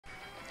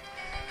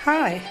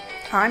Hi,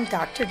 I'm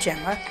Dr.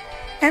 Gemma,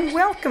 and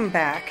welcome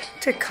back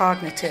to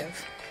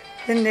Cognitive,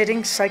 the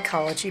Knitting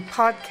Psychology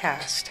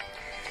podcast.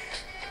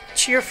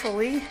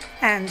 Cheerfully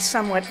and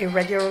somewhat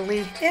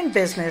irregularly in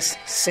business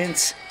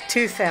since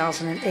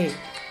 2008.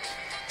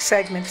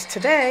 Segments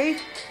today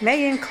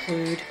may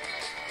include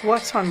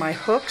what's on my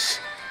hooks,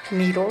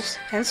 needles,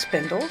 and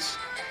spindles,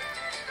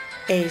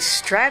 a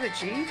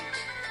strategy,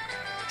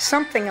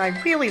 something I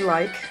really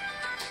like,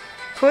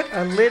 put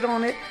a lid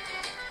on it,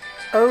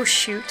 oh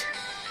shoot,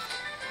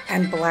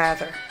 and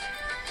blather.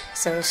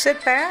 So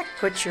sit back,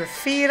 put your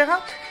feet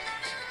up,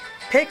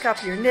 pick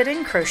up your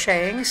knitting,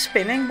 crocheting,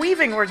 spinning,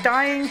 weaving, or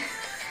dyeing,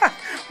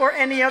 or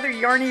any other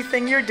yarny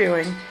thing you're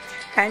doing,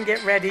 and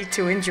get ready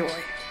to enjoy.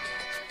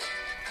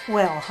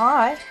 Well,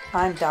 hi,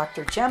 I'm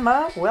Dr.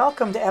 Gemma.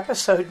 Welcome to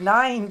episode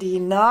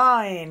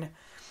 99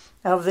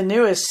 of the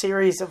newest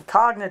series of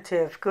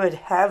Cognitive. Good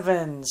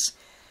heavens.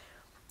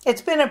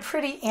 It's been a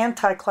pretty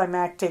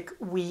anticlimactic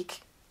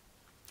week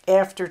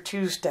after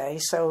Tuesday,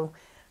 so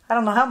I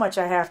don't know how much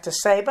I have to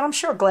say, but I'm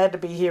sure glad to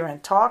be here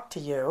and talk to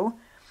you.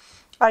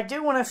 I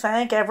do want to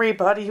thank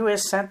everybody who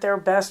has sent their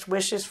best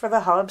wishes for the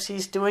hubs.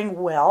 He's doing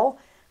well.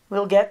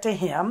 We'll get to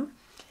him.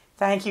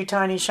 Thank you,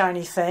 Tiny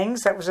Shiny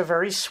Things. That was a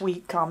very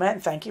sweet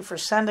comment. Thank you for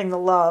sending the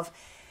love.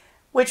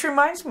 Which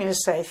reminds me to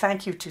say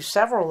thank you to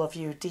several of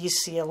you,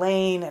 DC,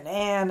 Elaine, and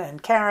Anne,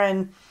 and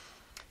Karen.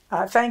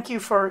 Thank you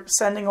for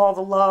sending all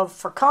the love,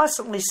 for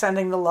constantly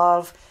sending the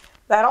love.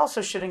 That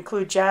also should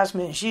include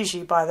Jasmine and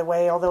Gigi, by the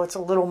way, although it's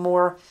a little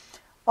more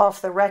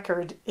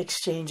off-the-record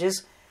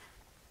exchanges.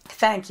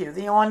 Thank you.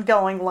 The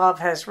ongoing love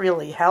has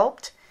really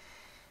helped.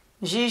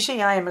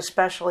 Gigi, I am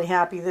especially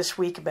happy this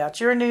week about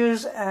your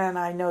news, and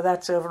I know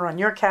that's over on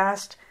your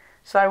cast,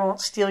 so I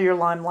won't steal your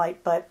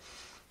limelight, but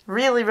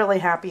really, really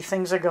happy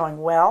things are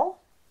going well.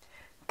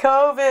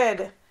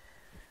 COVID.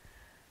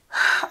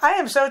 I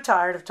am so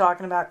tired of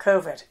talking about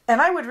COVID,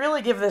 and I would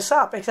really give this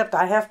up, except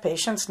I have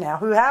patients now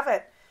who have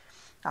it.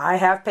 I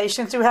have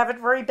patients who have it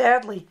very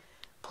badly.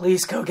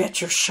 Please go get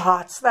your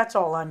shots. That's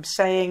all I'm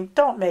saying.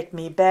 Don't make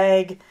me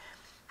beg.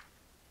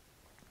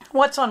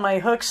 What's on my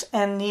hooks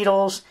and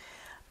needles?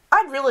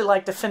 I'd really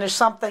like to finish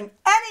something.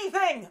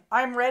 Anything!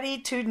 I'm ready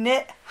to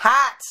knit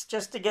hats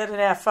just to get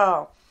an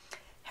FO.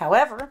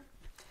 However,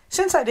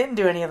 since I didn't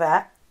do any of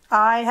that,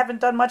 I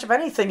haven't done much of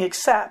anything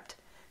except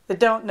the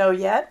don't know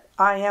yet.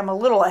 I am a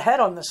little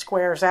ahead on the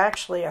squares,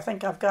 actually. I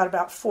think I've got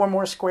about 4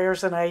 more squares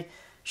than I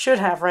should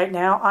have right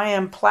now. I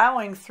am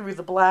plowing through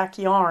the black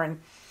yarn.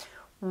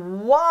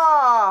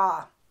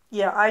 Wah!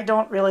 Yeah, I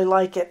don't really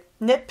like it.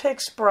 Knit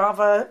Picks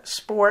Brava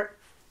Sport.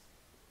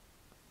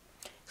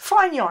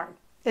 Fine yarn.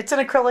 It's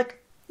an acrylic.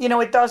 You know,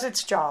 it does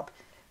its job.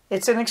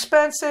 It's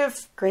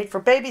inexpensive, great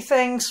for baby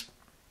things.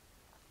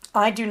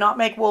 I do not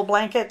make wool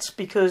blankets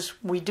because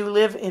we do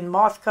live in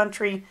moth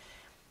country.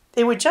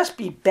 It would just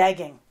be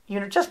begging,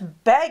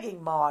 just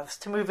begging moths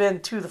to move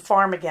into the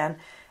farm again.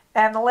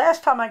 And the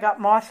last time I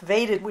got moth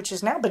vated, which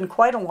has now been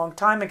quite a long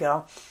time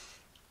ago,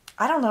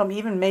 I don't know,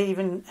 may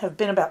even have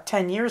been about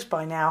 10 years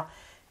by now.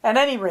 At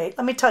any rate,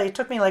 let me tell you, it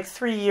took me like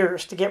 3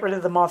 years to get rid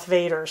of the moth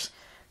vaders.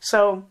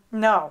 So,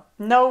 no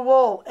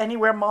wool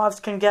anywhere moths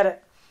can get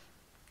it.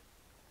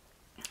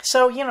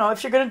 So,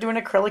 if you're going to do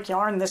an acrylic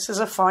yarn, this is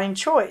a fine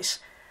choice.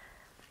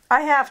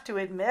 I have to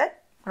admit,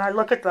 when I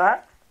look at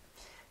that,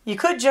 you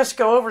could just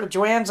go over to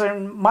Joann's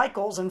and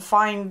Michael's and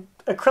find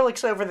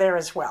acrylics over there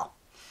as well.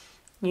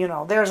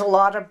 There's a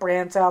lot of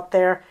brands out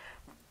there.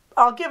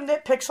 I'll give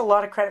Knit Picks a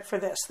lot of credit for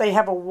this. They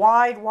have a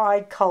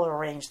wide color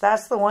range.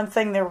 That's the one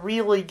thing they're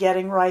really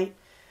getting right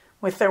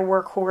with their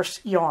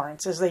workhorse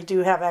yarns, is they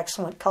do have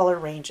excellent color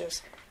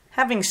ranges.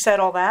 Having said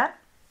all that,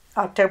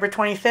 October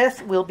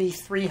 25th will be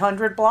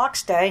 300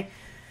 Blocks Day.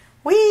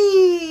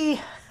 Whee!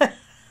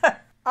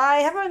 I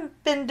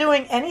haven't been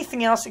doing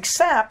anything else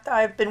except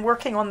I've been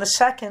working on the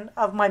second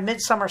of my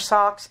midsummer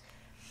socks.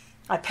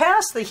 I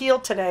passed the heel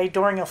today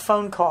during a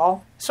phone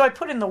call, so I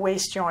put in the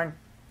waist yarn.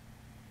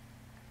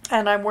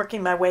 And I'm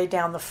working my way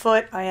down the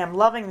foot. I am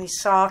loving these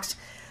socks.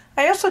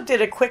 I also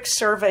did a quick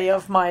survey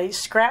of my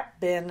scrap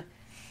bin.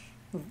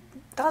 It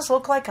does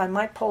look like I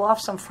might pull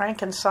off some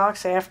Franken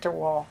socks after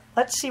all.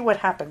 Let's see what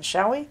happens,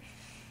 shall we?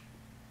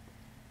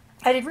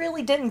 I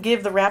really didn't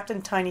give the Wrapped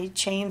in Tiny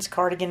Chains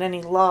cardigan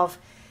any love.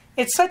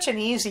 It's such an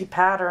easy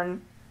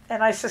pattern,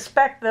 and I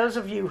suspect those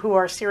of you who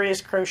are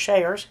serious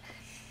crocheters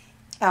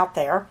out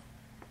there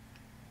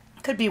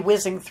could be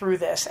whizzing through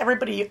this.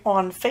 Everybody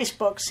on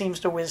Facebook seems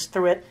to whiz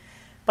through it.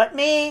 But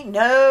me,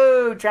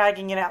 no,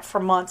 dragging it out for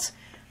months.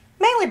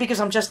 Mainly because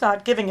I'm just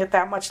not giving it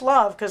that much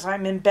love because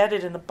I'm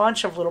embedded in a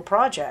bunch of little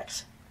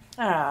projects.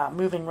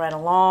 Moving right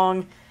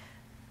along.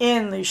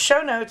 In the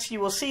show notes, you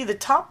will see the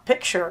top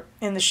picture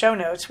in the show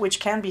notes, which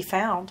can be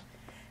found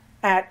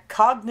at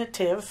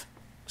Cognitive,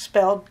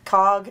 spelled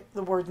cog,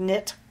 the word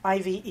knit,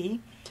 I-V-E,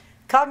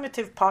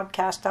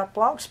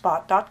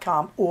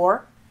 cognitivepodcast.blogspot.com,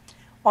 or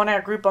on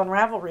our group on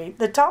Ravelry.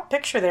 The top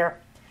picture there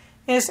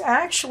is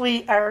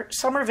actually our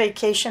summer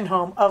vacation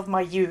home of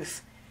my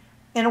youth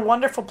in a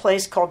wonderful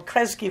place called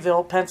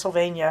Kresgeville,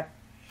 Pennsylvania.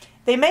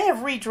 They may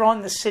have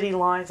redrawn the city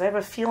lines. I have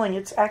a feeling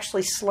it's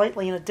actually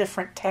slightly in a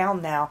different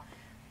town now,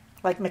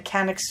 like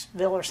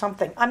Mechanicsville or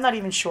something. I'm not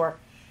even sure.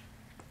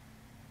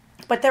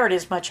 But there it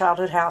is, my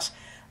childhood house.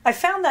 I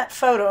found that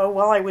photo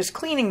while I was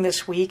cleaning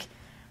this week,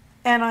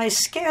 and I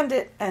scanned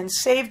it and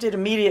saved it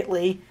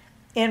immediately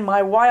in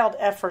my wild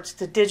efforts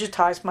to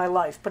digitize my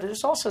life. But it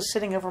is also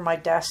sitting over my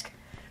desk,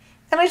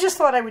 and I just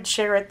thought I would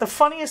share it. The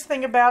funniest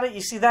thing about it,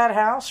 you see that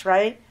house,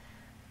 right?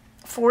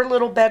 4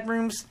 little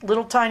bedrooms,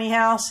 little tiny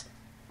house.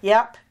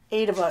 Yep,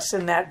 8 of us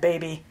in that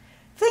baby.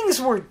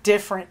 Things were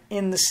different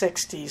in the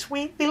 60s.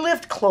 We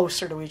lived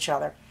closer to each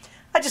other.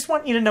 I just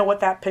want you to know what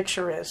that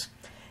picture is.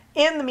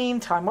 In the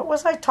meantime, what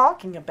was I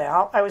talking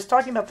about? I was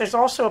talking about there's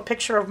also a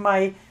picture of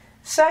my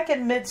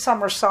second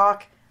midsummer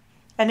sock.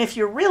 And if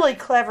you're really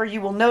clever,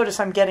 you will notice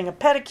I'm getting a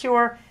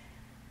pedicure.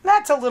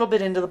 That's a little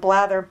bit into the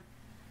blather.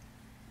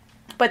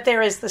 But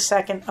there is the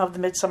second of the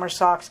midsummer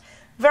socks.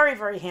 Very,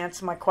 very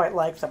handsome. I quite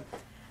like them.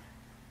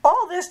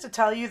 All this to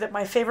tell you that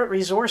my favorite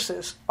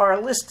resources are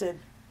listed.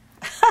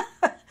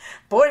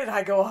 Boy, did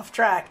I go off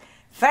track.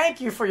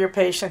 Thank you for your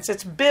patience.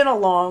 It's been a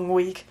long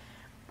week.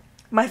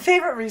 My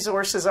favorite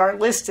resources are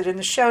listed in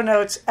the show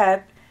notes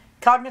at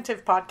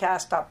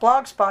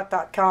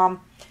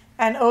cognitivepodcast.blogspot.com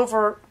and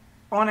over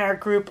on our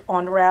group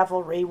on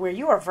Ravelry, where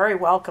you are very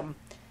welcome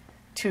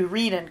to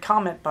read and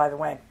comment, by the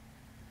way.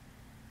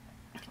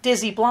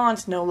 Dizzy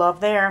Blondes, no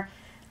love there.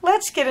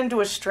 Let's get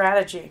into a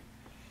strategy.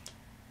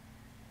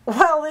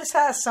 Well, this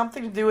has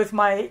something to do with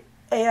my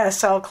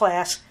ASL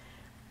class.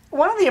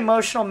 One of the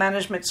emotional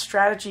management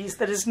strategies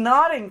that is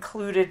not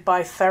included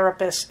by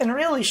therapists, and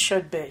really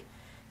should be,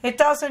 it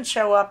doesn't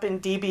show up in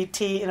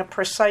DBT in a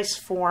precise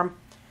form,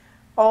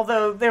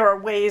 although there are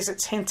ways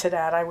it's hinted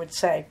at, I would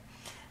say.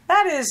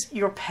 That is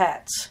your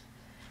pets.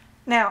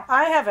 Now,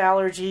 I have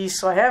allergies,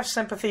 so I have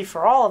sympathy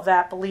for all of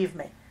that, believe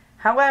me.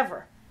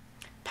 However,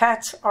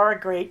 pets are a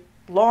great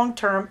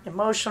long-term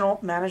emotional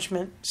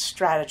management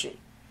strategy.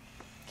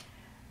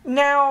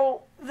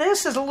 Now,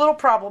 this is a little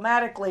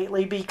problematic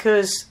lately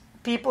because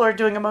people are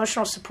doing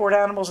emotional support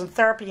animals and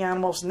therapy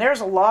animals, and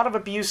there's a lot of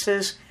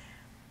abuses.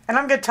 And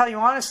I'm going to tell you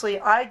honestly,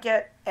 I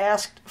get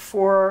asked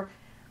for,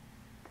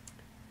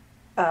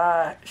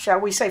 shall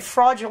we say,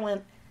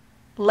 fraudulent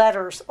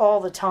letters all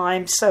the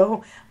time.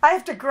 So I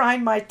have to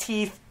grind my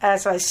teeth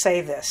as I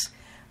say this.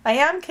 I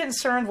am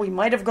concerned we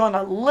might have gone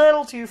a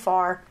little too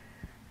far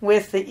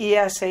with the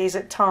ESAs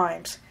at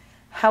times.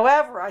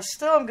 However, I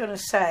still am going to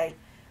say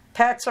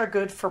pets are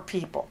good for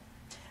people.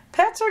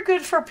 Pets are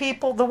good for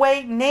people the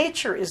way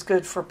nature is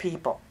good for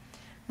people.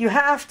 You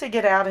have to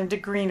get out into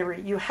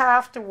greenery. You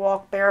have to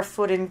walk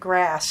barefoot in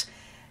grass.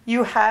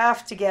 You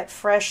have to get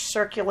fresh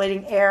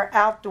circulating air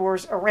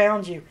outdoors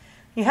around you.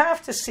 You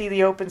have to see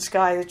the open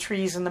sky, the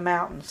trees, and the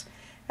mountains.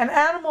 And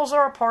animals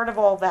are a part of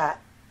all that.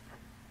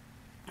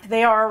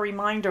 They are a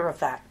reminder of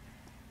that.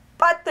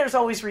 But there's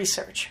always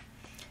research.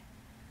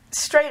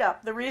 Straight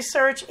up, the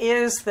research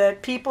is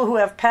that people who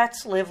have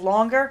pets live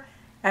longer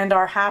and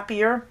are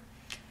happier.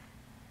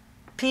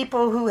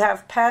 People who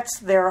have pets,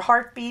 their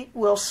heartbeat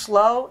will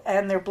slow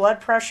and their blood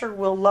pressure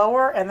will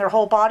lower and their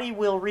whole body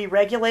will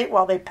re-regulate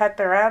while they pet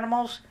their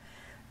animals.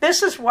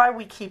 This is why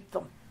we keep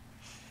them.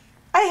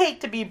 I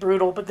hate to be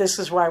brutal, but this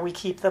is why we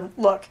keep them.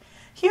 Look,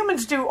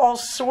 humans do all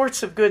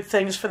sorts of good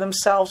things for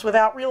themselves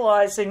without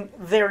realizing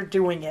they're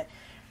doing it.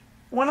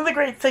 One of the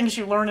great things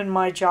you learn in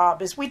my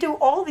job is we do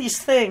all these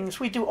things.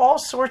 We do all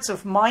sorts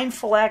of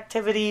mindful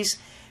activities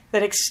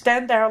that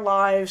extend our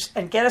lives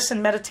and get us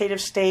in meditative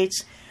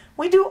states.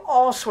 We do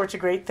all sorts of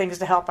great things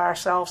to help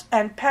ourselves,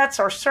 and pets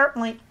are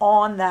certainly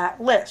on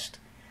that list.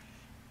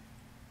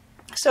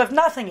 So if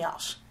nothing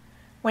else,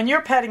 when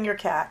you're petting your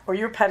cat or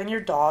you're petting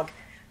your dog,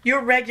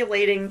 you're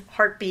regulating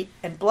heartbeat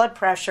and blood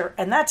pressure,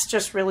 and that's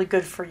just really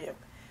good for you.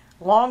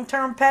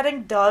 Long-term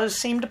petting does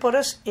seem to put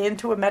us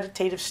into a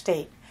meditative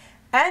state.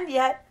 And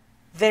yet,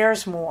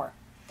 there's more.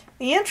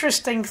 The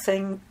interesting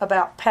thing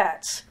about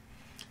pets,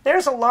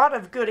 there's a lot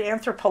of good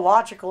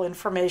anthropological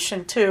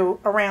information, too,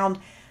 around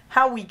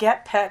how we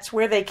get pets,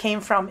 where they came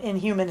from in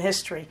human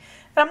history.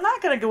 And I'm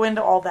not going to go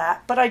into all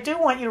that, but I do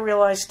want you to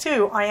realize,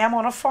 too, I am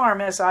on a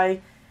farm as I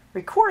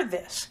record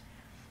this.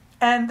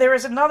 And there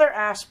is another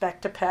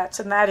aspect to pets,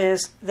 and that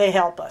is they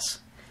help us.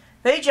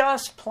 They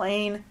just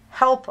plain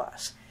help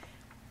us.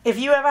 If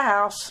you have a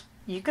house,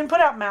 you can put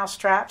out mouse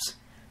traps,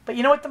 but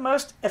you know what the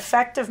most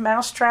effective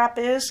mouse trap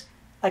is?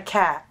 A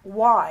cat.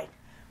 Why?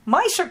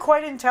 Mice are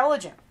quite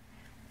intelligent.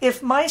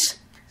 If mice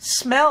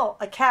smell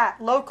a cat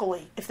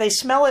locally, if they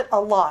smell it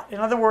a lot, in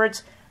other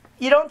words,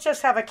 you don't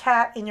just have a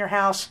cat in your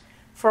house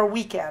for a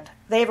weekend.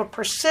 They have a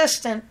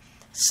persistent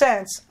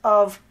sense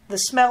of the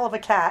smell of a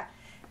cat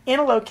in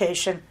a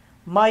location.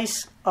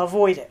 Mice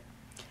avoid it.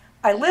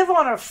 I live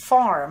on a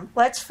farm.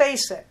 Let's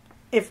face it.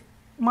 If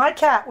my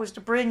cat was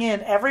to bring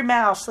in every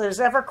mouse that has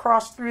ever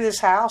crossed through this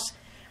house,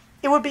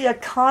 it would be a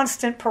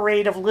constant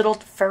parade of little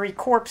furry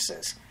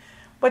corpses.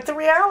 But the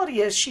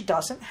reality is she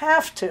doesn't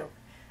have to.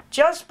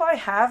 Just by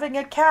having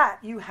a cat,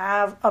 you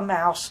have a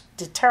mouse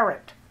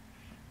deterrent.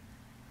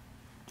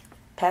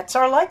 Pets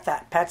are like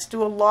that. Pets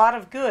do a lot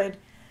of good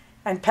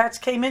And pets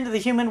came into the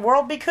human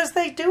world because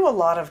they do a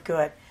lot of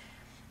good.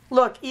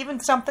 Look, even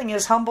something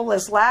as humble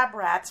as lab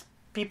rats,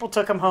 people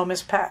took them home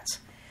as pets.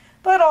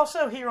 But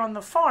also here on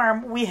the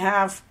farm, we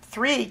have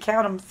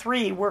count them,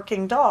 three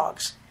working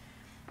dogs.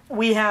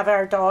 We have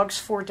our dogs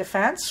for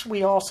defense.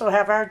 We also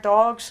have our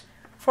dogs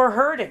for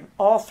herding.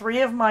 All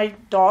three of my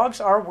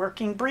dogs are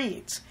working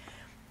breeds.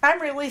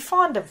 I'm really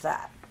fond of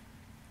that.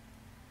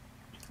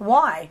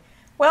 Why?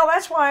 Well,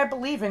 that's why I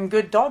believe in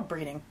good dog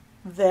breeding.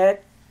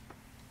 That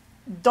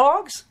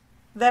dogs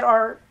that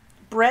are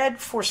bred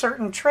for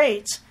certain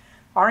traits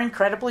are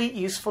incredibly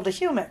useful to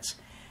humans.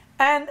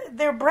 And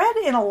they're bred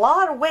in a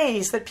lot of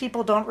ways that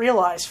people don't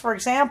realize. For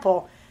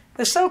example,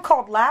 the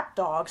so-called lap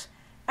dogs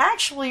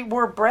actually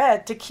were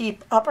bred to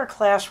keep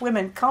upper-class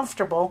women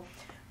comfortable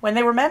when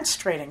they were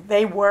menstruating.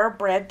 They were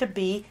bred to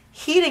be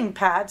heating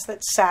pads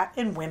that sat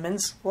in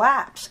women's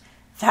laps.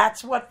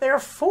 That's what they're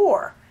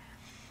for.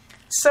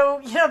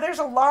 So, there's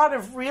a lot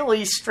of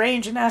really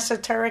strange and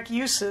esoteric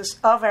uses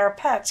of our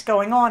pets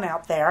going on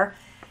out there.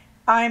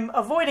 I'm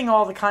avoiding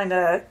all the kind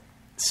of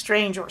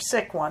strange or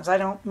sick ones. I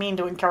don't mean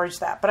to encourage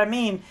that. But I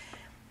mean,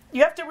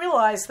 you have to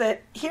realize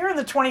that here in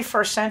the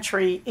 21st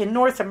century, in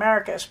North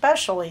America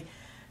especially,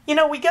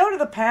 we go to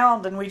the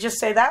pound and we just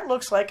say, that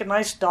looks like a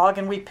nice dog,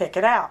 and we pick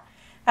it out.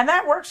 And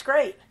that works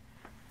great.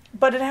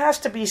 But it has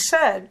to be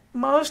said,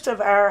 most of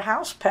our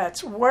house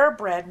pets were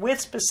bred with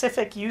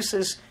specific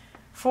uses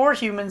for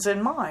humans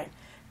in mind.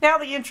 Now,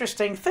 the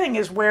interesting thing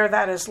is where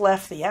that has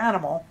left the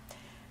animal.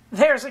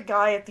 There's a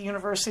guy at the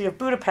University of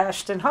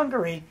Budapest in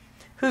Hungary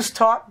who's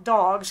taught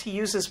dogs, he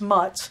uses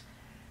mutts,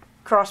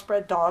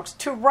 crossbred dogs,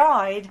 to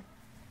ride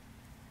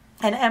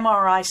an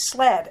MRI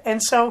sled.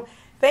 And so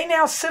they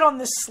now sit on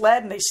this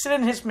sled and they sit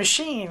in his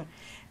machine,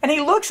 and he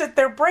looks at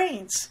their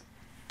brains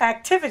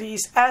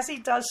activities as he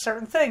does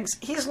certain things.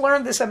 He's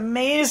learned this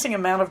amazing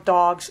amount of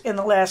dogs in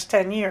the last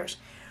 10 years.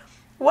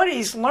 What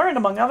he's learned,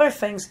 among other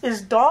things,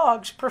 is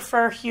dogs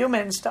prefer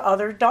humans to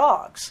other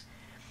dogs.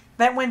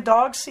 That when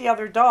dogs see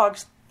other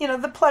dogs,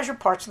 the pleasure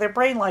parts of their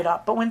brain light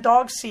up. But when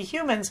dogs see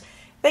humans,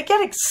 they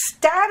get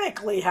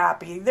ecstatically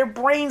happy. Their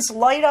brains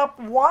light up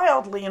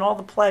wildly in all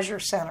the pleasure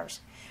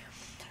centers.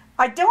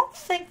 I don't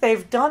think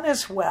they've done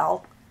as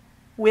well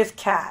with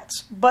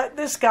cats, but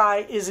this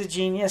guy is a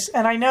genius,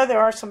 and I know there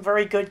are some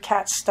very good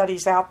cat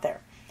studies out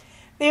there.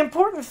 The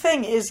important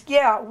thing is,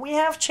 we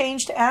have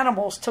changed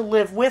animals to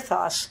live with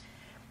us.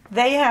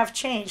 They have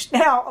changed.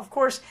 Now, of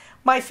course,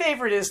 my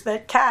favorite is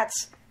that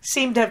cats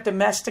seem to have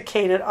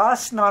domesticated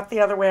us, not the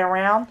other way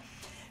around.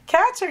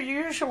 Cats are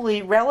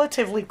usually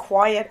relatively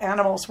quiet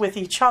animals with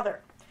each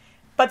other,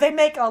 but they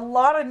make a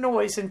lot of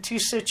noise in two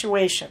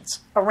situations,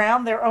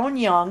 around their own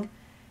young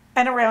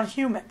and around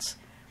humans.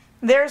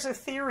 There's a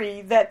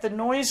theory that the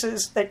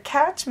noises that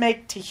cats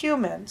make to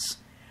humans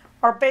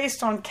are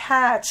based on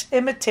cats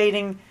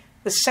imitating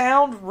the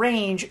sound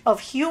range of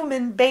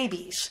human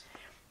babies.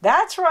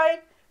 That's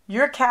right,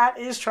 your cat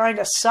is trying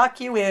to suck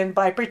you in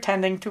by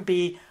pretending to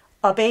be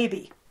a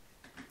baby.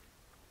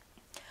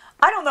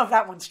 I don't know if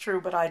that one's true,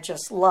 but I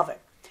just love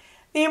it.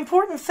 The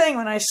important thing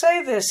when I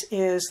say this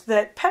is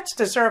that pets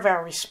deserve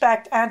our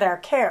respect and our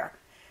care,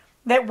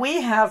 that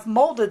we have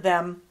molded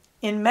them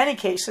in many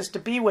cases to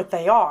be what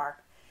they are,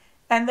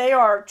 and they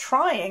are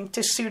trying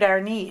to suit our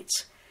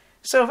needs.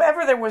 So if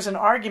ever there was an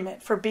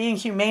argument for being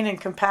humane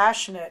and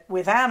compassionate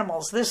with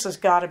animals, this has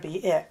got to be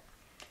it.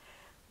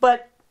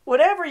 But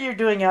whatever you're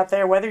doing out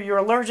there, whether you're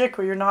allergic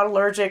or you're not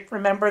allergic,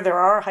 remember there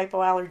are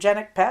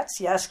hypoallergenic pets,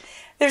 yes.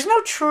 There's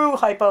no true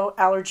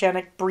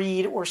hypoallergenic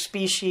breed or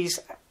species,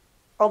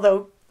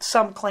 although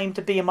some claim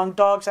to be among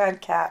dogs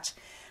and cats.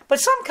 But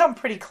some come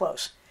pretty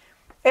close.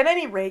 At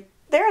any rate,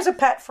 there's a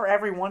pet for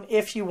everyone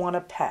if you want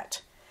a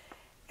pet.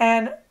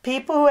 And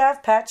people who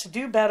have pets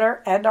do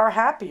better and are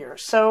happier.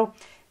 So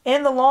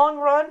in the long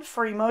run,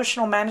 for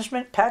emotional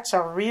management, pets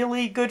are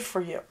really good for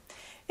you.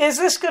 Is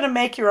this going to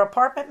make your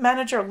apartment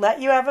manager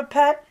let you have a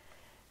pet?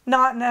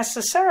 Not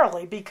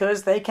necessarily,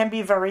 because they can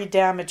be very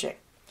damaging.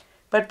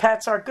 But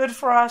pets are good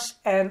for us,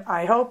 and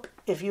I hope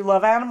if you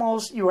love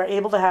animals, you are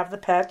able to have the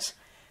pets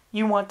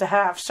you want to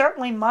have.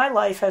 Certainly my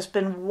life has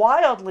been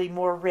wildly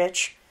more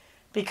rich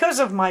because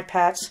of my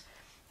pets,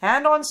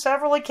 and on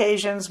several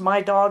occasions my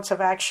dogs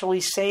have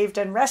actually saved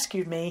and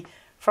rescued me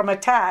from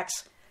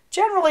attacks,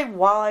 generally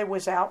while I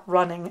was out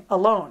running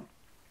alone.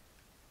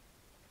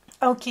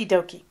 Okie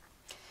dokie.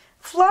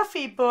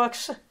 Fluffy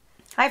books.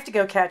 I have to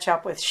go catch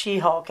up with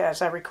She-Hulk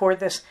as I record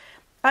this.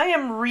 I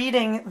am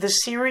reading the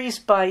series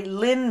by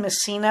Lynn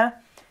Messina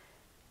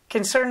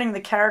concerning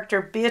the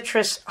character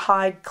Beatrice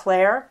Hyde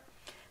Clare.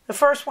 The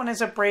first one is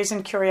A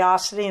Brazen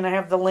Curiosity, and I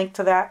have the link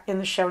to that in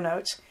the show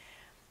notes.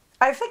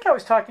 I think I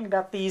was talking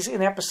about these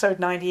in episode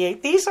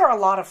 98. These are a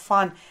lot of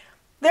fun.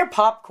 They're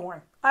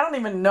popcorn. I don't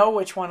even know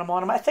which one I'm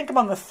on. I think I'm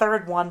on the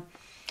third one.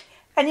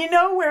 And you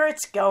know where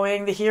it's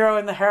going, the hero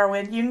and the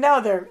heroine. You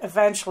know they're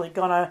eventually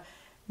going to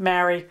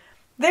marry.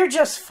 They're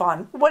just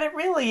fun. What it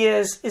really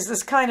is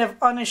this kind of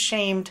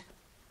unashamed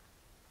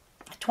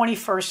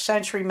 21st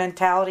century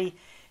mentality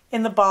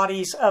in the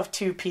bodies of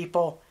two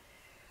people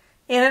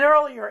in an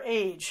earlier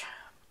age.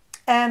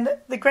 And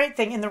the great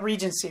thing in the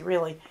Regency,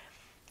 really.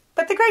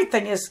 But the great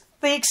thing is,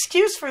 the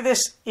excuse for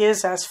this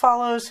is as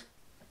follows.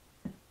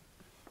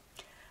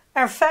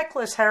 Our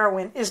feckless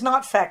heroine is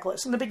not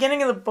feckless. In the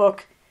beginning of the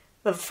book,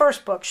 the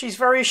first book, she's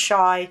very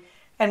shy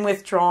and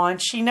withdrawn.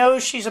 She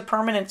knows she's a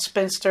permanent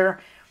spinster.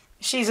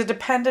 She's a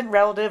dependent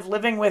relative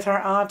living with her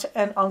aunt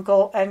and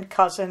uncle and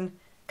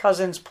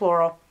cousins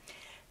plural.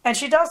 And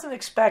she doesn't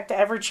expect to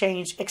ever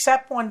change,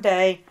 except one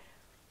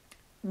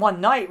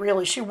night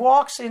really, she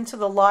walks into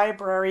the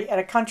library at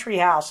a country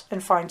house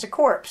and finds a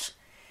corpse.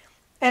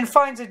 And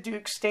finds a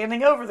duke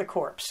standing over the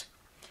corpse.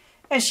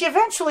 And she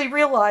eventually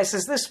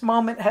realizes this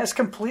moment has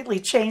completely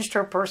changed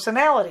her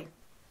personality.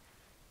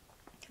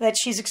 That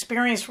she's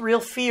experienced real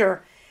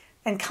fear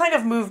and kind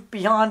of moved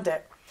beyond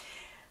it.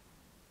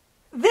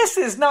 This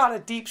is not a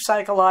deep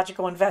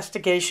psychological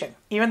investigation,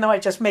 even though I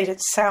just made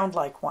it sound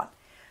like one.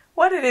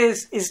 What it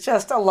is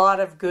just a lot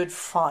of good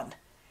fun.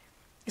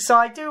 So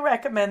I do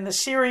recommend the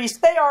series.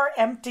 They are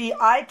empty.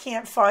 I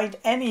can't find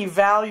any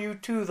value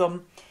to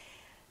them.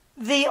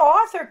 The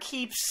author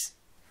keeps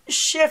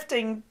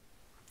shifting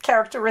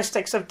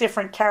characteristics of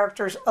different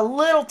characters a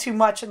little too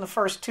much in the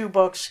first two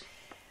books,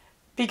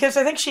 because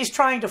I think she's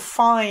trying to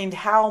find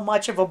how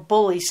much of a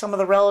bully some of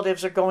the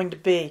relatives are going to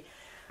be.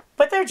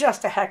 But they're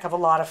just a heck of a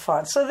lot of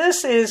fun. So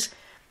this is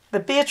the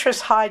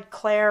Beatrice Hyde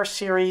Clare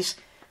series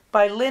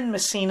by Lynn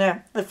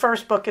Messina. The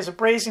first book is A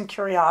Brazen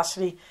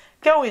Curiosity.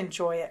 Go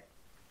enjoy it.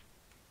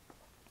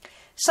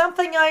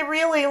 Something I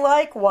really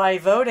like, why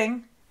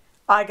voting?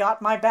 I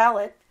got my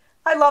ballot.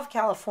 I love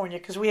California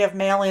because we have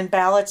mail-in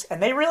ballots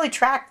and they really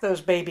track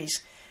those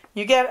babies.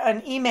 You get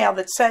an email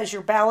that says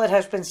your ballot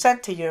has been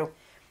sent to you.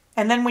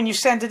 And then when you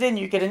send it in,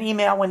 you get an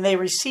email when they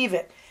receive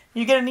it.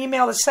 You get an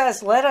email that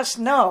says, let us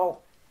know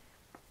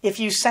if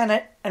you sent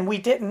it and we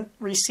didn't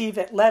receive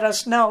it. Let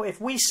us know if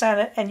we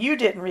sent it and you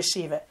didn't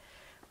receive it.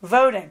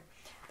 Voting.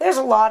 There's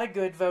a lot of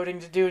good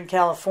voting to do in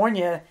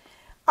California.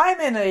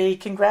 I'm in a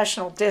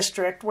congressional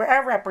district where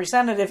our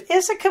representative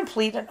is a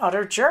complete and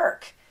utter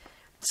jerk.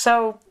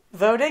 So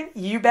voting,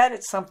 you bet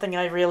it's something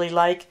I really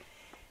like.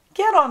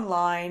 Get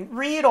online,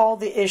 read all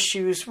the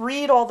issues,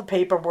 read all the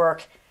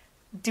paperwork,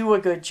 do a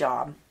good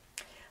job.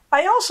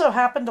 I also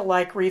happen to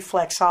like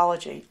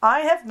reflexology.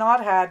 I have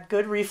not had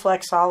good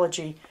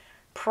reflexology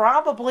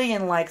probably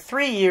in like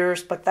 3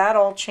 years, but that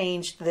all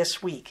changed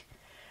this week.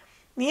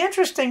 The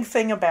interesting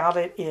thing about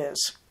it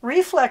is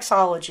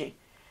reflexology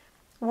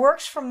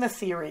works from the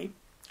theory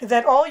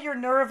that all your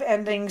nerve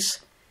endings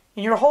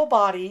in your whole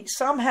body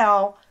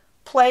somehow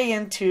play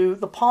into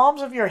the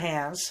palms of your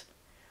hands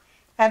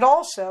and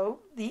also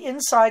the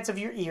insides of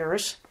your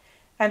ears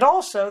and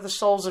also the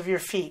soles of your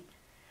feet.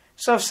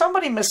 So if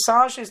somebody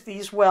massages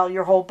these well,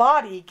 your whole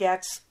body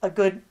gets a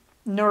good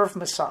nerve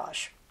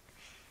massage.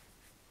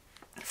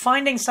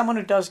 Finding someone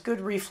who does good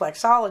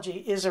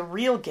reflexology is a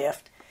real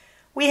gift.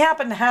 We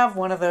happen to have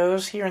one of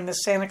those here in the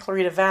Santa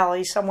Clarita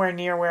Valley, somewhere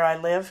near where I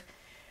live.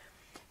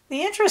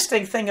 The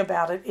interesting thing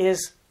about it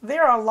is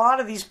there are a lot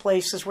of these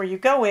places where you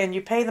go in,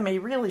 you pay them a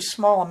really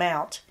small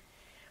amount,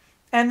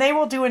 and they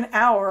will do an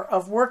hour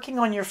of working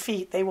on your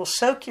feet. They will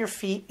soak your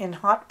feet in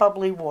hot,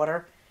 bubbly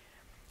water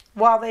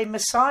while they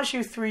massage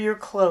you through your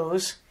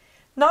clothes.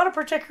 Not a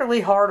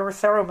particularly hard or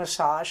thorough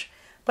massage,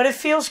 but it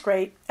feels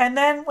great. And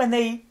then when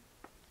they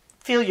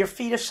feel your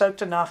feet are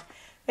soaked enough,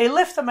 they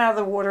lift them out of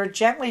the water,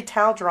 gently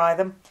towel dry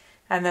them,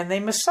 and then they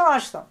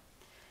massage them.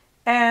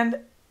 And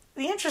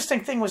the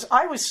interesting thing was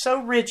I was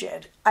so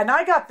rigid, and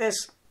I got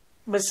this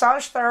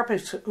massage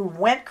therapist who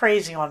went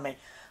crazy on me.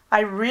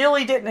 I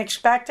really didn't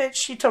expect it.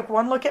 She took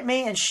one look at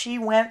me and she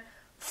went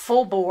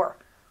full bore.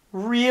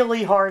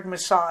 Really hard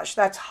massage.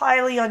 That's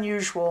highly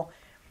unusual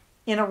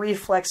in a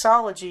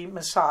reflexology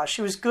massage.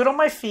 She was good on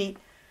my feet,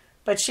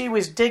 but she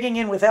was digging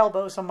in with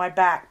elbows on my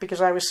back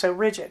because I was so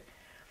rigid.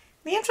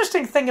 The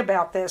interesting thing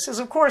about this is,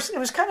 of course, it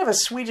was kind of a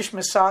Swedish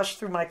massage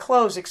through my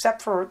clothes,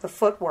 except for the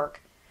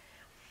footwork.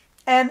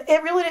 And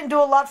it really didn't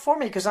do a lot for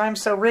me because I'm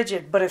so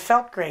rigid, but it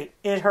felt great.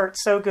 It hurt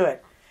so good.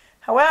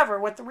 However,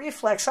 what the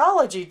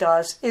reflexology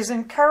does is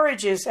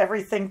encourages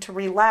everything to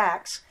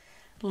relax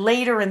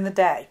later in the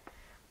day.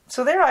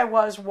 So there I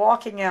was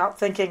walking out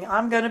thinking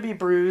I'm going to be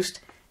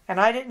bruised,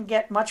 and I didn't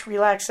get much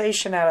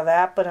relaxation out of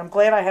that, but I'm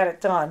glad I had it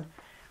done.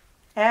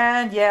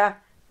 And yeah,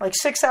 like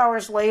 6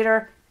 hours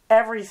later,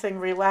 everything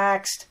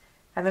relaxed,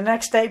 and the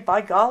next day,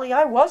 by golly,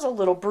 I was a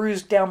little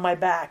bruised down my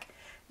back.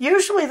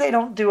 Usually they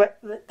don't do it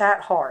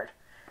that hard.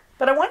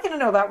 But I want you to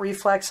know about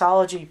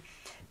reflexology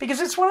because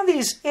it's one of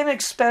these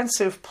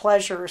inexpensive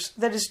pleasures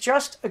that is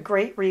just a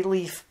great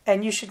relief,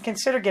 and you should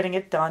consider getting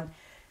it done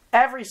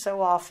every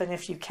so often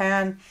if you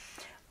can.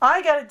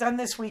 I got it done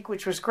this week,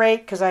 which was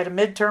great because I had a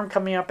midterm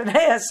coming up in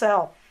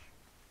ASL.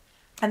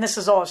 And this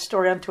is all a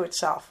story unto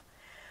itself.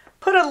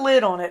 Put a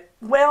lid on it.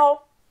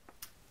 Well,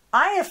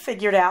 I have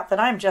figured out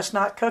that I'm just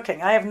not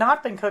cooking. I have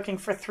not been cooking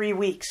for 3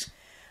 weeks.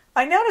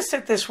 I noticed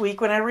it this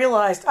week when I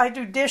realized I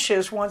do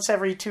dishes once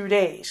every 2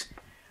 days.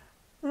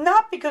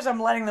 Not because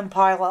I'm letting them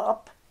pile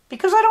up,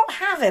 because I don't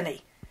have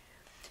any.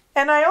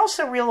 And I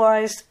also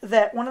realized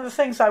that one of the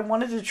things I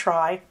wanted to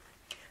try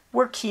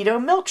were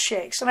keto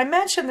milkshakes. And I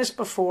mentioned this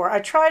before. I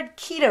tried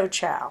Keto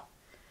Chow.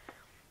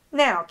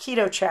 Now,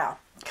 Keto Chow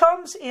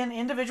comes in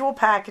individual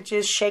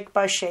packages, shake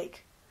by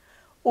shake,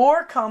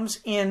 or comes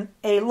in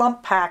a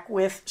lump pack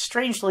with,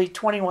 strangely,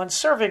 21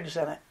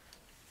 servings in it.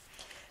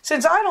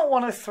 Since I don't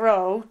want to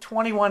throw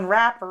 21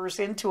 wrappers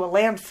into a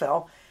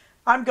landfill,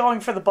 I'm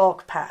going for the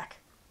bulk pack.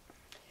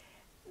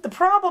 The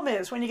problem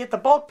is, when you get the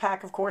bulk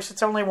pack, of course,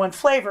 it's only one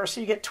flavor,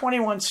 so you get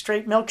 21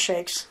 straight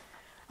milkshakes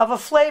of a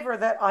flavor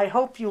that I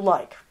hope you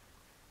like.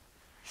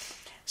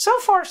 So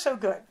far, so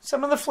good.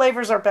 Some of the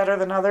flavors are better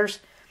than others.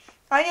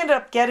 I ended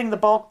up getting the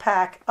bulk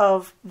pack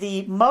of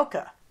the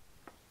mocha,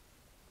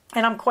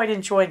 and I'm quite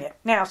enjoying it.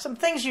 Now, some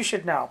things you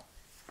should know.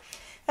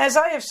 As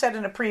I have said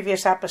in a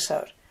previous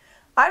episode,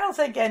 I don't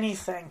think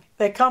anything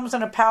that comes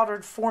in a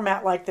powdered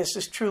format like this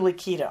is truly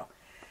keto.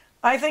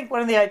 I think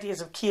one of the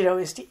ideas of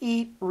keto is to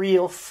eat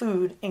real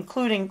food,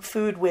 including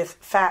food with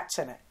fats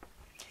in it.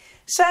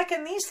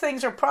 Second, these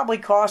things are probably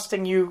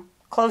costing you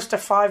close to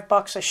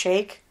 $5 a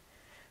shake,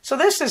 so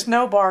this is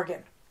no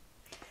bargain.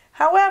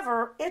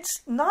 However,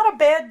 it's not a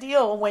bad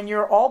deal when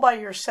you're all by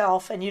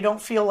yourself and you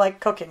don't feel like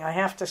cooking, I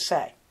have to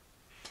say.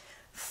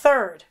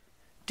 Third,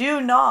 do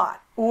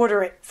not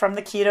order it from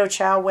the Keto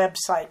Chow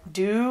website.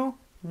 Do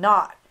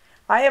not.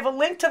 I have a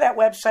link to that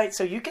website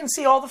so you can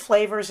see all the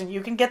flavors and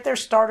you can get their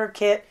starter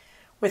kit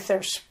with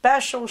their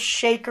special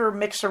shaker,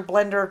 mixer,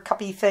 blender,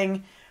 cuppy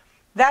thing.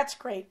 That's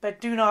great,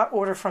 but do not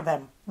order from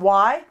them.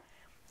 Why?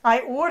 I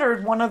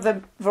ordered one of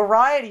the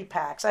variety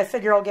packs. I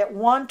figure I'll get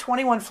one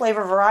 21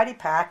 flavor variety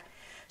pack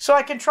so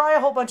I can try a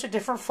whole bunch of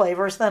different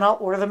flavors, then I'll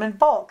order them in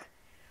bulk.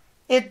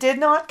 It did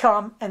not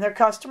come, and their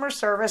customer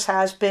service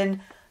has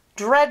been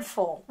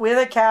dreadful with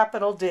a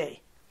capital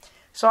D.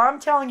 So I'm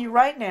telling you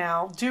right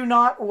now, do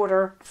not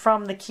order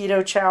from the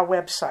Keto Chow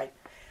website.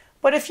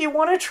 But if you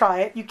want to try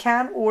it, you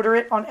can order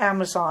it on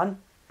Amazon.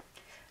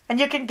 And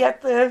you can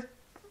get the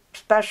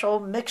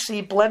special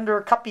mixy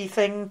blender cuppy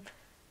thing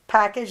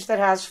package that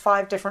has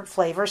 5 different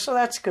flavors, so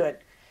that's good.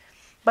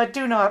 But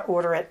do not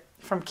order it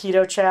from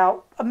Keto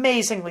Chow.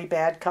 Amazingly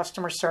bad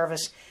customer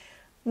service.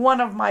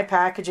 One of my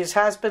packages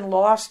has been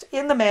lost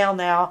in the mail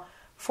now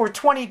for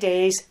 20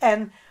 days,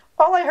 and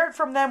all I heard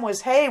from them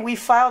was, hey, we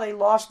filed a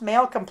lost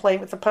mail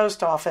complaint with the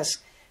post office,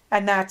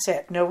 and that's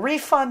it. No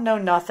refund, no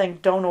nothing.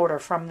 Don't order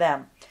from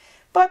them.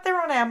 But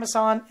they're on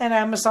Amazon, and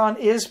Amazon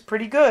is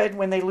pretty good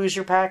when they lose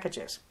your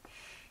packages.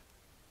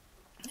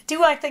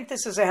 Do I think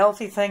this is a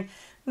healthy thing?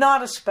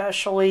 Not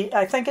especially.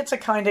 I think it's a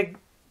kind of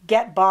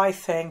get-by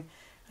thing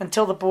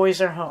until the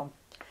boys are home.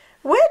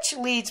 Which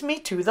leads me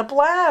to the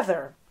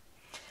blather.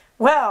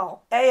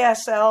 Well,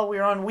 ASL,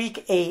 we're on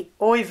week 8.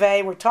 Oy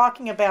vey, we're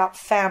talking about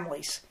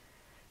families.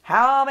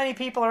 How many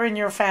people are in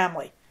your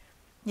family?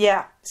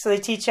 Yeah, so they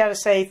teach you how to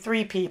say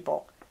 3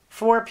 people,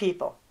 4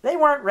 people. They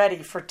weren't ready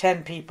for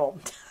 10 people.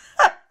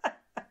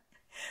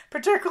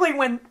 Particularly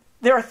when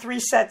there are 3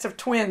 sets of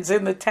twins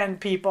in the 10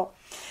 people.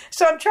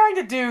 So I'm trying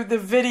to do the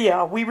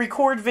video. We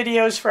record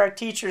videos for our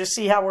teacher to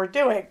see how we're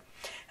doing.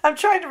 I'm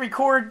trying to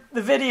record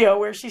the video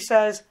where she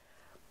says,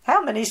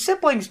 how many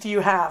siblings do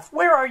you have?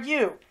 Where are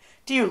you?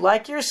 Do you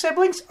like your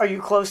siblings? Are you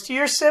close to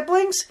your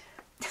siblings?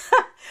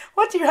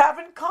 What do you have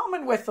in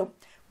common with them?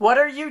 What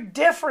are you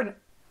different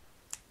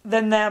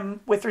than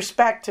them with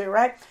respect to,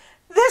 right?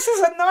 This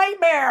is a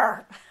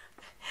nightmare.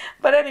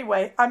 But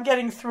anyway, I'm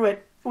getting through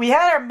it. We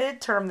had our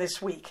midterm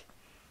this week.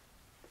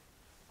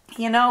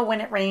 You know,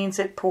 when it rains,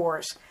 it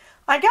pours.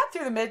 I got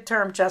through the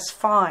midterm just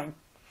fine.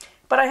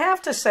 But I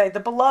have to say, the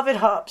beloved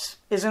Hubs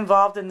is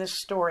involved in this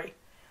story.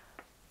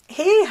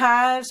 He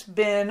has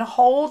been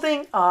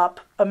holding up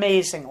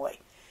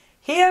amazingly.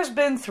 He has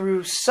been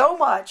through so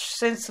much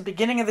since the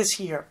beginning of this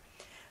year.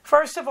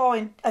 First of all,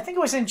 I think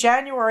it was in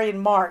January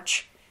and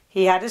March,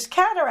 he had his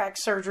cataract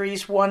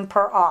surgeries, 1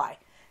 per eye.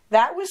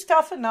 That was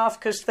tough enough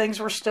because things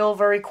were still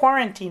very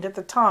quarantined at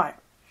the time.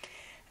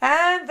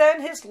 And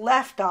then his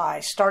left eye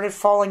started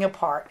falling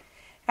apart.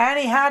 And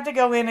he had to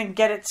go in and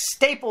get it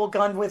staple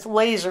gunned with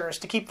lasers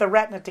to keep the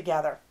retina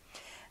together.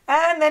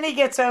 And then he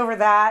gets over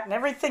that and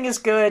everything is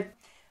good.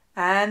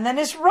 And then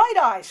his right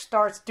eye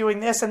starts doing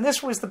this, and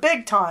this was the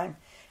big time.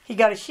 He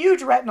got a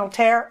huge retinal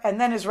tear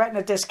and then his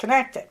retina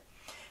disconnected.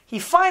 He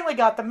finally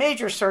got the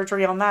major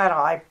surgery on that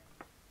eye.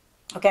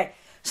 Okay,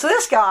 so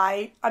this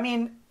guy, I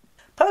mean,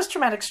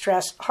 post-traumatic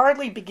stress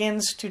hardly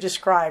begins to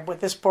describe what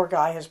this poor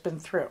guy has been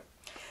through.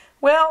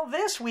 Well,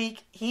 this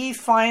week, he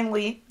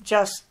finally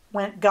just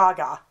went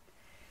gaga.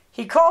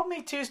 He called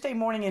me Tuesday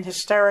morning in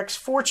hysterics.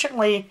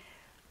 Fortunately,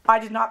 I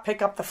did not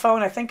pick up the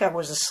phone. I think I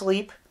was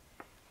asleep.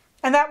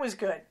 And that was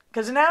good,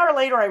 because an hour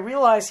later, I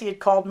realized he had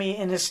called me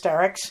in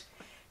hysterics.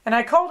 And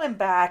I called him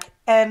back,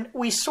 and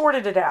we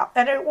sorted it out.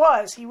 And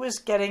he was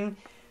getting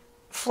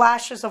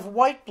flashes of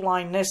white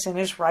blindness in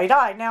his right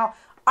eye. Now,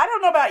 I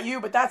don't know about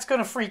you, but that's going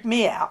to freak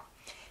me out.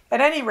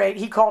 At any rate,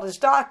 he called his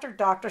doctor.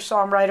 Doctor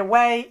saw him right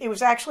away. It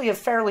was actually a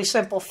fairly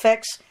simple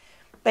fix.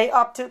 They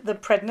upped the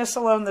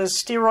prednisolone, the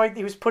steroid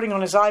he was putting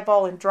on his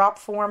eyeball in drop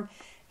form,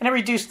 and it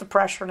reduced the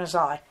pressure in his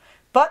eye.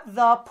 But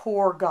the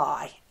poor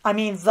guy,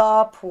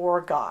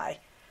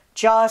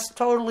 just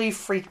totally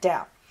freaked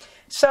out.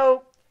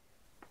 So,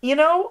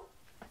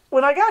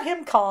 when I got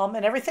him calm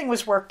and everything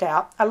was worked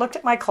out, I looked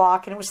at my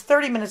clock and it was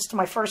 30 minutes to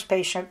my first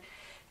patient.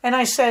 And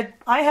I said,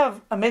 I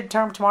have a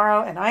midterm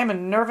tomorrow and I am a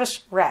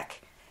nervous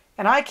wreck.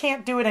 And I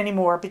can't do it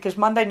anymore because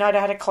Monday night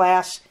I had a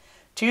class.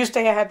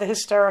 Tuesday I had the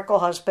hysterical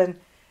husband.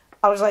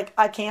 I was like,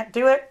 I can't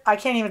do it. I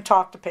can't even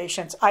talk to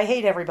patients. I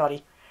hate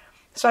everybody.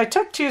 So I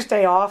took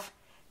Tuesday off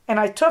and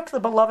I took the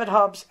beloved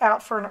Hubs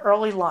out for an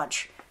early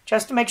lunch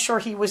just to make sure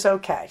he was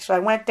okay. So I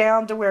went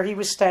down to where he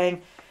was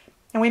staying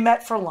and we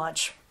met for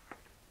lunch.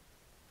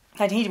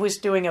 And he was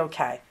doing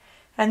okay.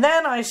 And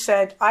then I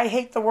said, I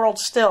hate the world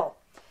still,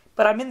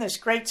 but I'm in this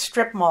great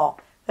strip mall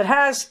that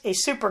has a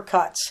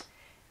Supercuts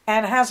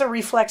and has a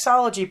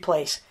reflexology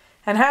place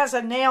and has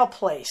a nail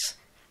place.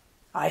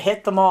 I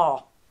hit them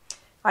all.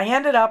 I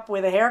ended up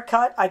with a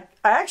haircut. I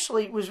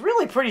actually, it was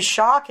really pretty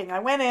shocking. I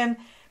went in,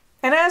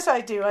 and as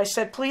I do, I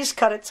said, please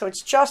cut it so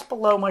it's just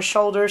below my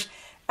shoulders.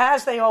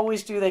 As they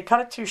always do, they cut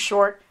it too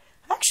short.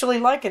 I actually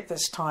like it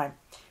this time.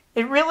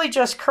 It really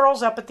just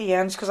curls up at the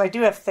ends because I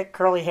do have thick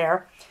curly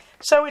hair.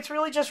 So it's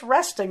really just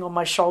resting on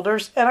my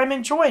shoulders, and I'm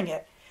enjoying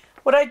it.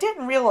 What I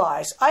didn't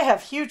realize, I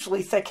have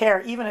hugely thick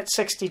hair, even at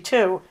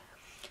 62,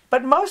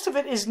 but most of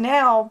it is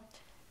now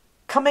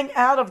coming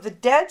out of the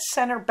dead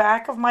center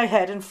back of my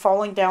head and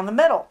falling down the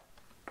middle.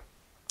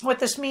 What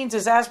this means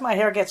is as my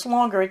hair gets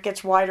longer, it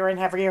gets wider and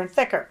heavier and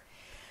thicker.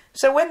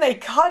 So when they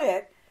cut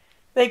it,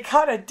 they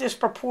cut a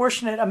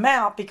disproportionate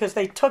amount because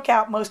they took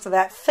out most of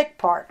that thick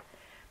part.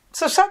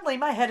 So suddenly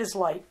my head is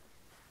light.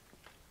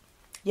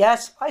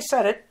 Yes, I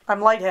said it, I'm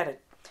lightheaded.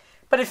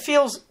 But it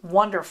feels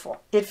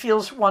wonderful. It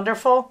feels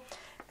wonderful.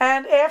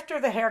 And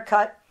after the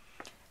haircut,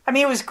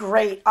 it was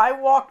great. I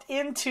walked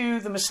into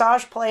the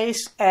massage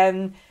place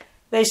and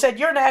they said,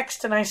 you're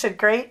next. And I said,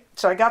 great.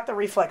 So I got the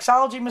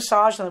reflexology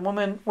massage and the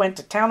woman went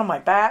to town on my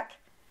back.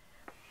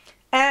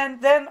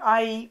 And then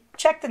I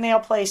checked the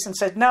nail place and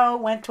said no,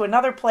 went to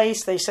another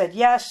place. They said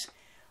yes.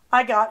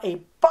 I got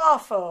a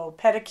Boffo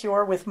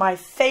pedicure with my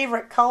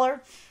favorite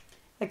color.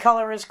 The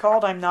color is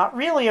called I'm Not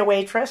Really a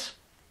Waitress.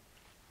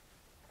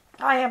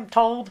 I am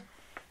told,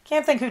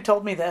 can't think who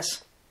told me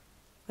this.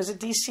 Was it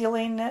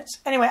D-Celine Knits?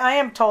 Anyway, I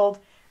am told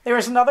there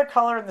is another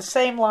color in the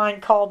same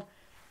line called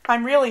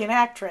I'm Really an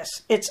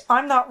Actress. It's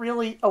I'm Not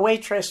Really a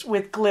Waitress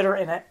with glitter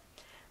in it.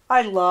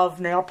 I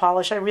love nail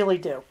polish, I really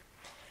do.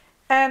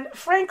 And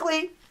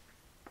frankly,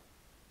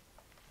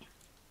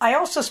 I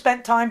also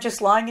spent time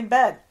just lying in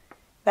bed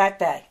that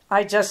day.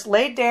 I just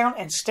laid down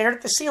and stared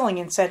at the ceiling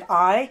and said,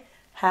 I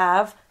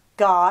have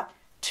got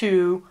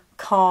to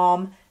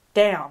calm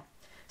down.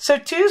 So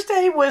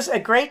Tuesday was a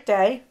great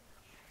day,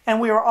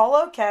 and we were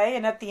all okay,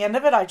 and at the end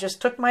of it, I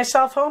just took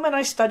myself home and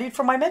I studied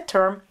for my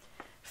midterm,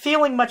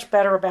 feeling much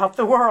better about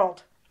the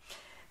world.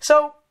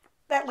 So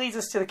that leads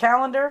us to the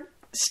calendar.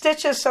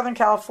 Stitches, Southern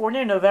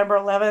California, November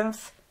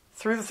 11th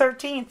through the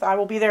 13th. I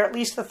will be there at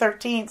least the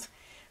 13th.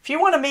 If you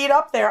want to meet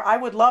up there, I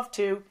would love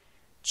to.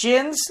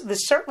 Gins,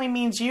 this certainly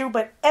means you,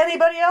 but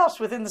anybody else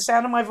within the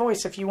sound of my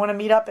voice, if you want to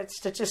meet up at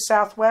Stitches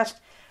Southwest,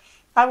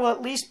 I will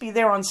at least be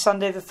there on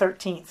Sunday the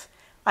 13th.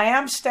 I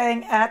am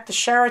staying at the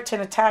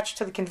Sheraton attached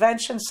to the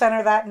convention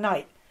center that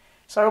night.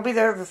 So I will be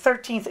there the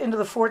 13th into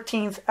the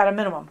 14th at a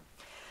minimum.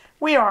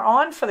 We are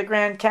on for the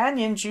Grand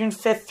Canyon June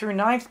 5th through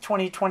 9th,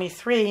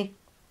 2023.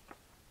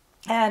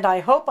 And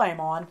I hope I'm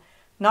on,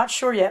 not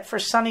sure yet, for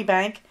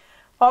Sunnybank,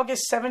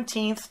 August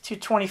 17th to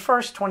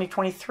 21st,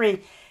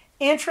 2023.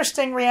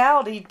 Interesting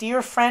reality,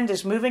 dear friend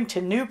is moving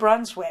to New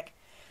Brunswick.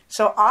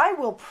 So I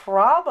will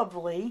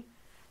probably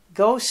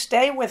go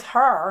stay with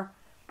her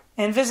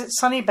and visit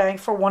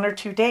Sunnybank for 1 or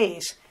 2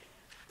 days.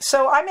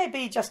 So I may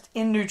be just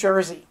in New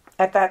Jersey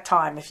at that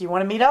time. If you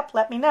want to meet up,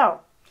 let me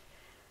know.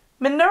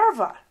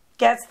 Minerva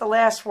gets the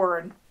last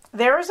word.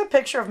 There is a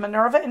picture of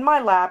Minerva in my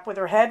lap with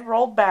her head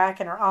rolled back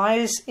and her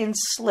eyes in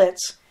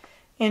slits,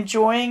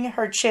 enjoying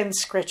her chin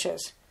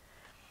scritches.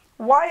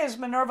 Why is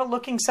Minerva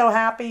looking so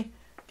happy?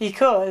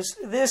 Because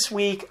this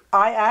week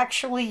I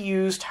actually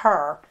used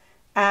her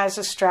as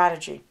a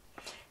strategy.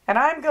 And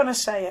I'm going to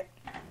say it.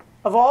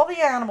 Of all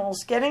the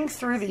animals getting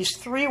through these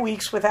 3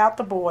 weeks without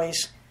the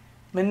boys,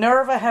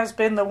 Minerva has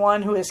been the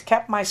one who has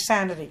kept my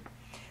sanity.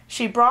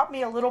 She brought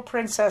me a little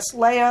Princess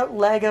Leia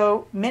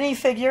Lego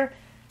minifigure.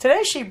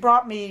 Today she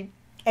brought me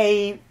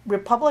a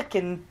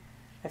Republican,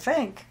 I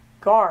think,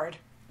 guard.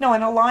 No,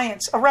 an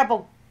alliance, a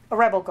rebel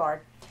guard.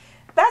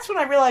 That's when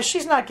I realized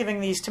she's not giving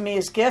these to me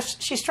as gifts.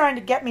 She's trying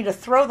to get me to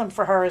throw them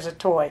for her as a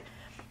toy.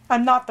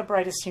 I'm not the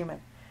brightest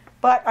human.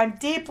 But I'm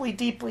deeply,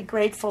 deeply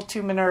grateful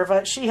to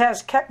Minerva. She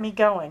has kept me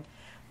going.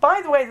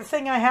 By the way, the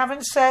thing I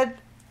haven't said,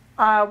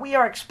 we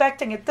are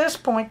expecting at this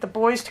point the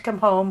boys to come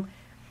home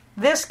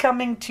this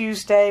coming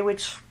Tuesday,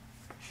 which,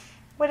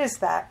 what is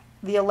that?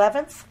 The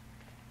 11th?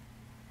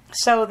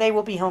 So they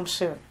will be home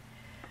soon.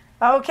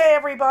 Okay,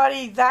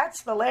 everybody,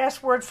 that's the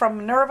last word from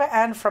Minerva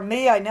and from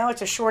me. I know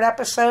it's a short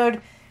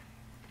episode.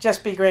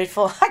 Just be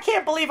grateful. I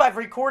can't believe I've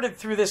recorded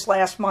through this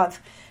last month.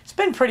 It's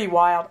been pretty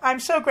wild. I'm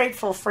so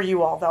grateful for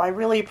you all, though. I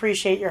really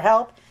appreciate your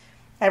help.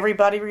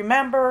 Everybody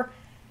remember,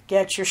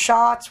 get your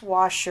shots,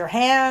 wash your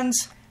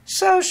hands,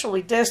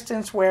 socially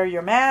distance, wear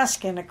your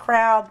mask in a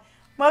crowd.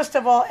 Most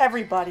of all,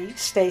 everybody,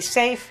 stay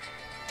safe,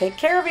 take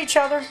care of each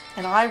other,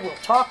 and I will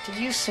talk to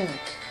you soon.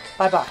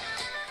 Bye-bye.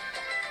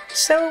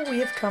 So we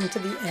have come to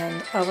the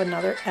end of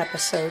another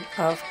episode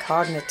of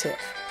Cognitive.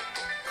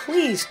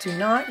 Please do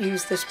not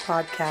use this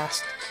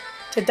podcast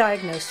to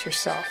diagnose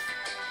yourself.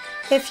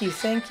 If you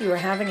think you are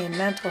having a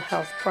mental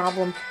health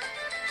problem,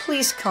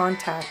 please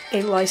contact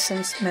a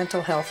licensed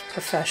mental health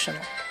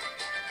professional.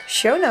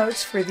 Show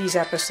notes for these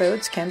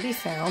episodes can be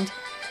found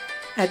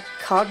at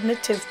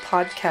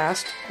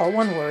cognitivepodcast, all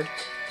one word,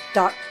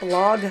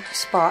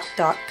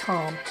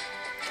 .blogspot.com.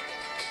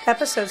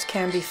 Episodes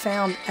can be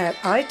found at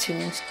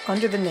iTunes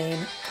under the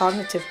name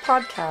Cognitive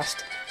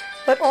Podcast,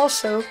 but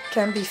also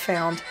can be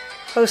found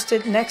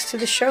posted next to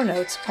the show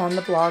notes on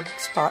the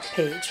Blogspot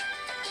page.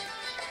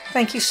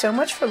 Thank you so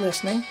much for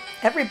listening.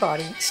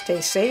 Everybody, stay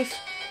safe,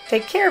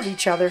 take care of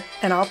each other,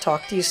 and I'll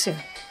talk to you soon.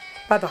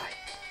 Bye-bye.